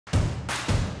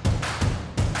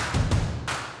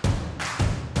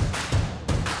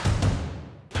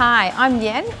Hi, I'm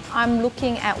Yen. I'm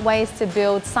looking at ways to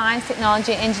build science,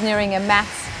 technology, engineering and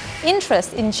maths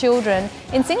interest in children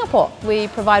in Singapore. We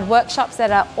provide workshops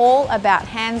that are all about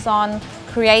hands-on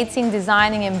creating,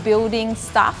 designing and building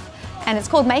stuff, and it's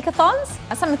called Makerthons.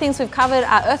 Some of the things we've covered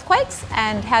are earthquakes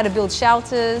and how to build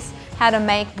shelters, how to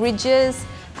make bridges.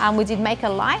 We did Make a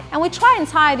Light, and we try and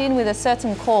tie it in with a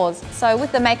certain cause. So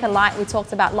with the Make a Light, we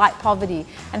talked about light poverty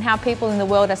and how people in the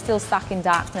world are still stuck in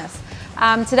darkness.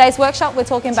 Today's workshop, we're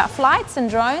talking about flights and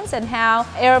drones and how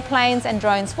aeroplanes and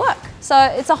drones work. So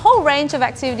it's a whole range of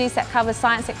activities that cover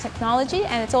science and technology,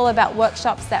 and it's all about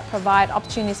workshops that provide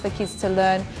opportunities for kids to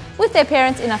learn with their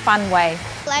parents in a fun way.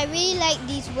 I really like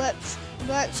these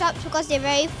workshops because they're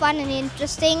very fun and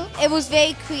interesting. It was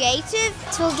very creative.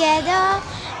 Together,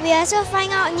 we also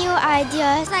find out new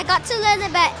ideas. I got to learn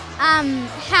about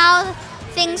how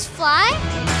things fly.